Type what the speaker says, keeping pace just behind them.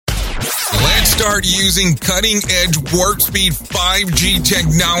start using cutting-edge warp speed 5G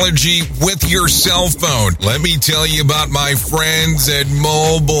technology with your cell phone. Let me tell you about my friends at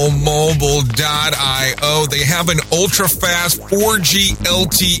MobileMobile.io. They have an ultra-fast 4G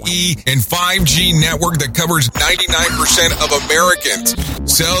LTE and 5G network that covers 99% of Americans.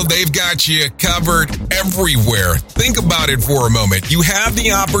 So they've got you covered everywhere. Think about it for a moment. You have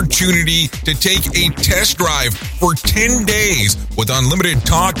the opportunity to take a test drive for 10 days with unlimited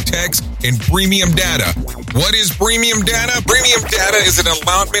talk, text, and premium data. What is premium data? Premium data is an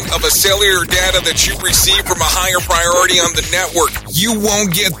allotment of a cellular data that you receive from a higher priority on the network. You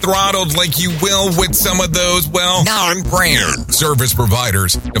won't get throttled like you will with some of those, non-brand service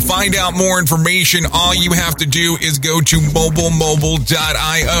providers. To find out more information, all you have to do is go to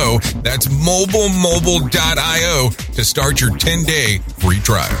MobileMobile.io. That's MobileMobile.io to start your 10-day free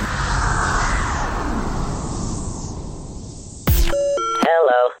trial.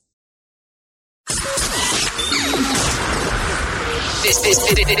 Hello.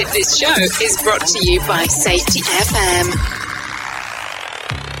 This show is brought to you by Safety FM.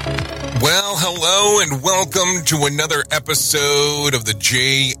 Well, hello and welcome to another episode of the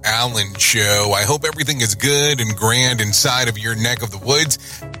Jay Allen Show. I hope everything is good and grand inside of your neck of the woods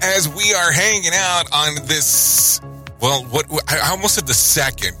as we are hanging out on this, I almost said the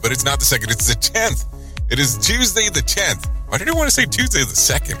second, but it's not the second, it's the 10th. It is Tuesday the 10th. Why did I want to say Tuesday the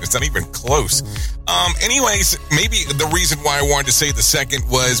 2nd? It's not even close. Anyways, maybe the reason why I wanted to say the 2nd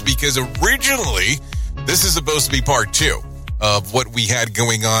was because originally this is supposed to be part 2 of what we had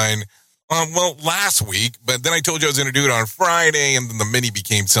going on last week, but then I told you I was going to do it on Friday, and then the mini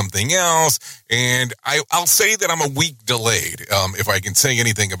became something else, and I'll say that I'm a week delayed, if I can say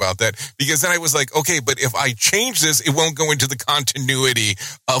anything about that, because then I was like, okay, but if I change this, it won't go into the continuity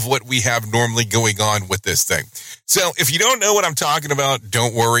of what we have normally going on with this thing. So if you don't know what I'm talking about,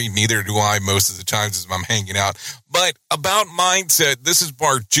 don't worry, neither do I most of the times as I'm hanging out. But about mindset, this is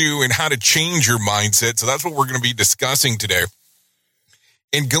part 2 and how to change your mindset, so that's what we're going to be discussing today.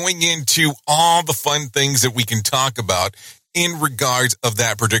 And going into all the fun things that we can talk about in regards of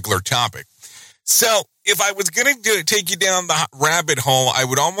that particular topic. So if I was going to take you down the rabbit hole, I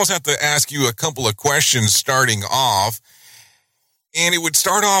would almost have to ask you a couple of questions starting off. And it would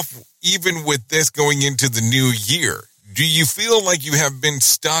start off even with this going into the new year. Do you feel like you have been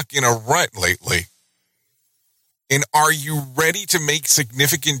stuck in a rut lately? And are you ready to make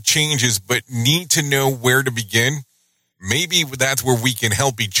significant changes but need to know where to begin? Maybe that's where we can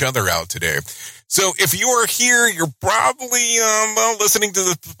help each other out today. So if you are here, you're probably listening to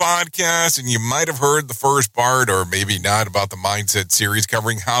the podcast, and you might have heard the first part, or maybe not, about the mindset series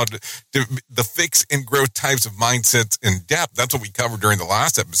covering how to the fix and growth types of mindsets in depth. That's what we covered during the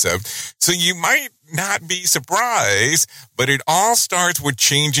last episode. So you might not be surprised, but it all starts with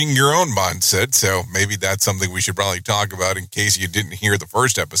changing your own mindset. So maybe that's something we should probably talk about in case you didn't hear the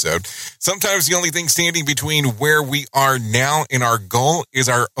first episode. Sometimes the only thing standing between where we are now and our goal is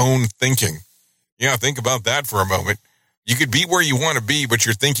our own thinking. Yeah, think about that for a moment. You could be where you want to be, but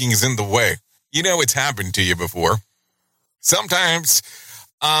your thinking is in the way. You know, it's happened to you before. Sometimes,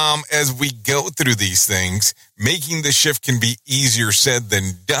 as we go through these things, making the shift can be easier said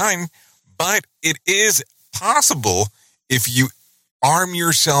than done, but it is possible if you arm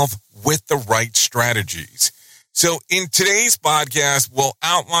yourself with the right strategies. So in today's podcast, we'll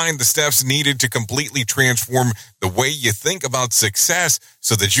outline the steps needed to completely transform the way you think about success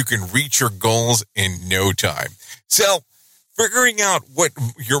so that you can reach your goals in no time. So figuring out what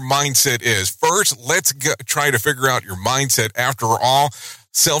your mindset is. First, let's try to figure out your mindset. After all,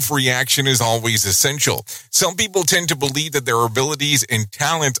 self-reaction is always essential. Some people tend to believe that their abilities and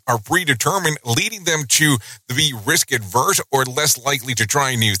talents are predetermined, leading them to be risk-averse or less likely to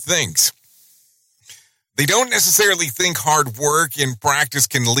try new things. They don't necessarily think hard work and practice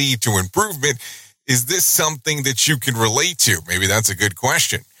can lead to improvement. Is this something that you can relate to? Maybe that's a good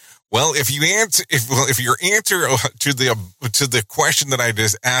question. Well, if your answer to the question that I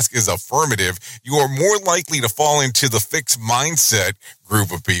just asked is affirmative, you are more likely to fall into the fixed mindset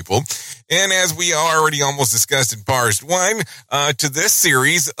group of people. And as we already almost discussed in part 1 to this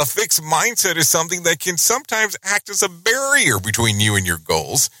series, a fixed mindset is something that can sometimes act as a barrier between you and your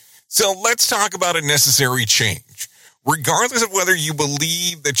goals. So let's talk about a necessary change. Regardless of whether you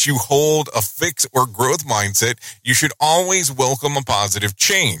believe that you hold a fixed or growth mindset, you should always welcome a positive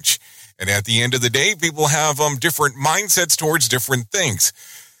change. And at the end of the day, people have different mindsets towards different things.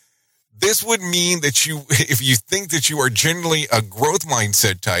 This would mean that if you think that you are generally a growth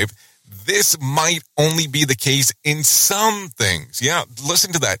mindset type, this might only be the case in some things. Yeah,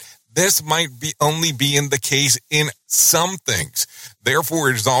 listen to that. This might only be in the case in some things. Therefore,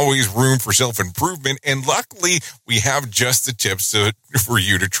 there's always room for self-improvement. And luckily, we have just the tips for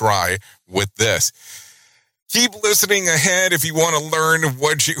you to try with this. Keep listening ahead if you want to learn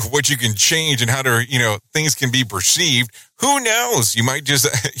what you can change and how to, things can be perceived. Who knows? You might just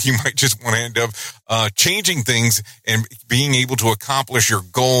want to end up changing things and being able to accomplish your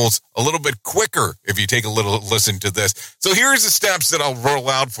goals a little bit quicker if you take a little listen to this. So here's the steps that I'll roll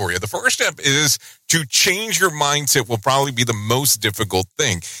out for you. The first step is to change your mindset. Will probably be the most difficult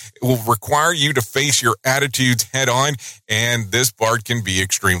thing. It will require you to face your attitudes head on, and this part can be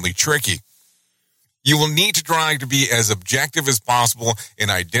extremely tricky. You will need to try to be as objective as possible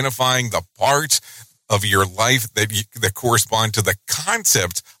in identifying the parts of your life that correspond to the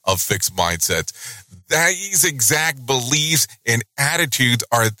concept of fixed mindsets. These exact beliefs and attitudes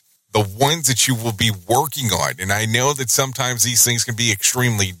are the ones that you will be working on. And I know that sometimes these things can be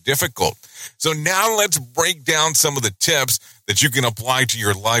extremely difficult. So now let's break down some of the tips that you can apply to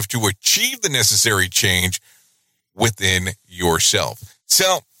your life to achieve the necessary change within yourself.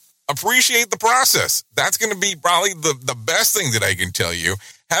 So, appreciate the process. That's going to be probably the best thing that I can tell you.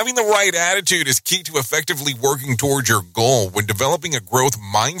 Having the right attitude is key to effectively working towards your goal. When developing a growth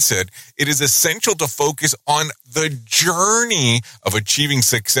mindset, it is essential to focus on the journey of achieving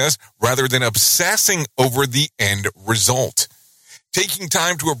success rather than obsessing over the end result. Taking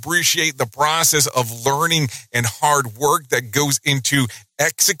time to appreciate the process of learning and hard work that goes into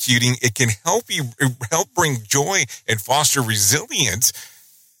executing, it can help bring joy and foster resilience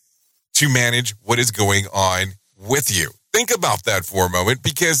to manage what is going on with you. Think about that for a moment,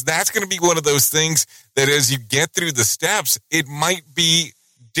 because that's going to be one of those things that as you get through the steps, it might be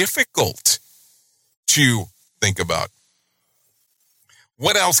difficult to think about.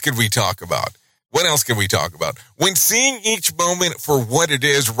 What else could we talk about? When seeing each moment for what it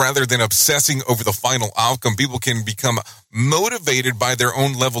is rather than obsessing over the final outcome, people can become motivated by their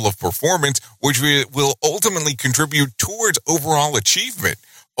own level of performance, which will ultimately contribute towards overall achievement.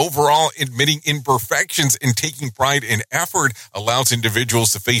 Overall, admitting imperfections and taking pride in effort allows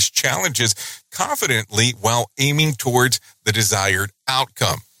individuals to face challenges confidently while aiming towards the desired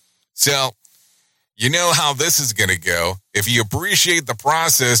outcome. So, you know how this is going to go. If you appreciate the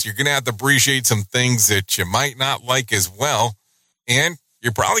process, you're going to have to appreciate some things that you might not like as well. And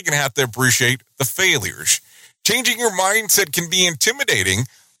you're probably going to have to appreciate the failures. Changing your mindset can be intimidating,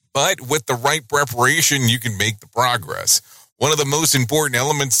 but with the right preparation, you can make the progress. One of the most important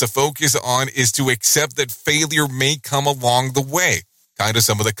elements to focus on is to accept that failure may come along the way. Kind of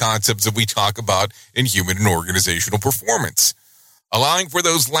some of the concepts that we talk about in human and organizational performance. Allowing for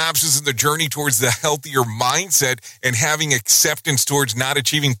those lapses in the journey towards the healthier mindset and having acceptance towards not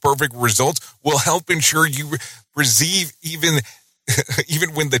achieving perfect results will help ensure you perceive even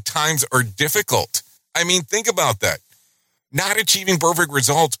when the times are difficult. I mean, think about that. Not achieving perfect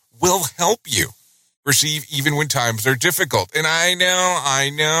results will help you perceive even when times are difficult. And I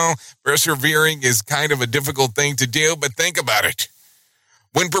know, persevering is kind of a difficult thing to do, but think about it.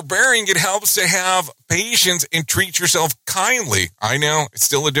 When preparing, it helps to have patience and treat yourself kindly. I know, it's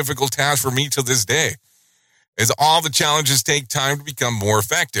still a difficult task for me to this day, as all the challenges take time to become more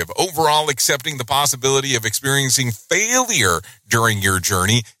effective. Overall, accepting the possibility of experiencing failure during your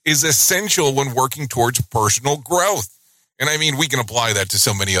journey is essential when working towards personal growth. And I mean, we can apply that to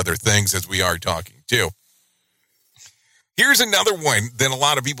so many other things as we are talking too. Here's another one that a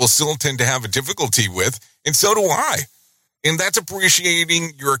lot of people still tend to have a difficulty with, and so do I. And that's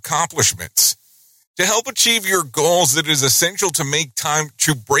appreciating your accomplishments. To help achieve your goals, it is essential to make time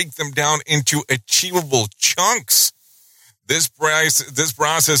to break them down into achievable chunks. This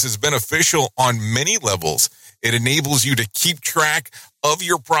process is beneficial on many levels. It enables you to keep track of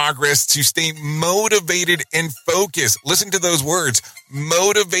your progress, to stay motivated and focused. Listen to those words,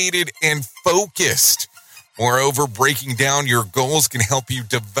 motivated and focused. Moreover, breaking down your goals can help you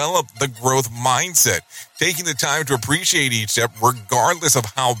develop the growth mindset. Taking the time to appreciate each step, regardless of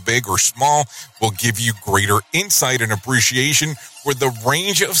how big or small, will give you greater insight and appreciation for the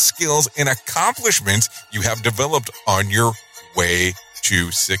range of skills and accomplishments you have developed on your way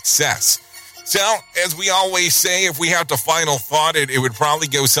to success. So, as we always say, if we have to final thought it would probably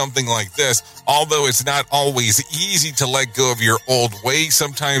go something like this. Although it's not always easy to let go of your old ways,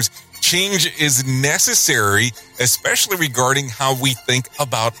 sometimes change is necessary, especially regarding how we think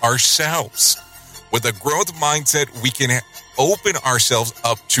about ourselves. With a growth mindset, we can open ourselves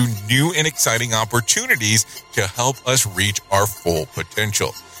up to new and exciting opportunities to help us reach our full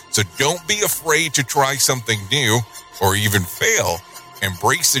potential. So don't be afraid to try something new or even fail.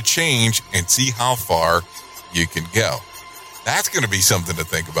 Embrace the change and see how far you can go. That's going to be something to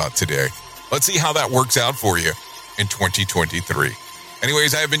think about today. Let's see how that works out for you in 2023.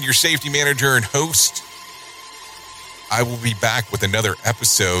 Anyways, I have been your safety manager and host. I will be back with another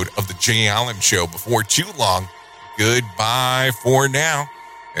episode of The Jay Allen Show before too long. Goodbye for now,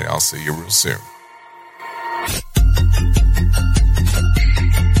 and I'll see you real soon.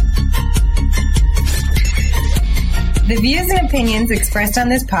 The views and opinions expressed on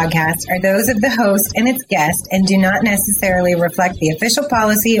this podcast are those of the host and its guest and do not necessarily reflect the official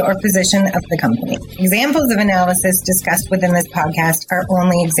policy or position of the company. Examples of analysis discussed within this podcast are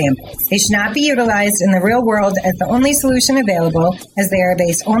only examples. They should not be utilized in the real world as the only solution available, as they are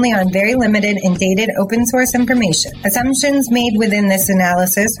based only on very limited and dated open source information. Assumptions made within this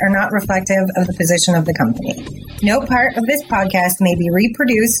analysis are not reflective of the position of the company. No part of this podcast may be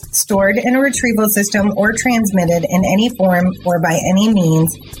reproduced, stored in a retrieval system, or transmitted in any form or by any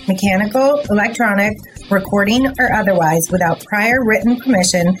means, mechanical, electronic, recording, or otherwise, without prior written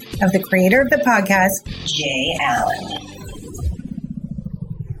permission of the creator of the podcast, Jay Allen.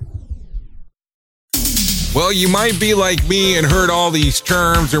 Well, you might be like me and heard all these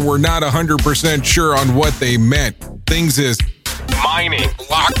terms and were not 100% sure on what they meant. Things is mining,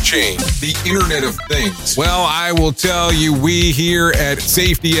 blockchain, the Internet of Things. Well, I will tell you, we here at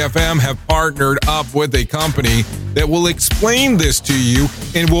Safety FM have partnered up with a company that will explain this to you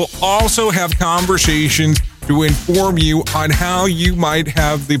and will also have conversations to inform you on how you might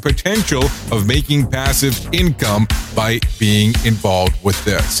have the potential of making passive income by being involved with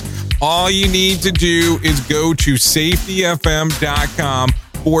this. All you need to do is go to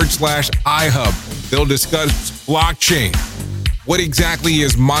safetyfm.com/iHub. They'll discuss blockchain. What exactly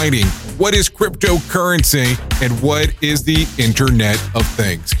is mining? What is cryptocurrency? And what is the Internet of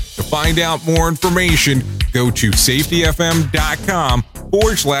Things? To find out more information, go to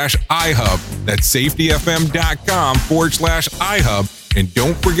safetyfm.com/iHub. That's safetyfm.com/iHub. And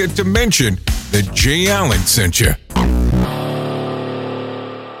don't forget to mention that Jay Allen sent you.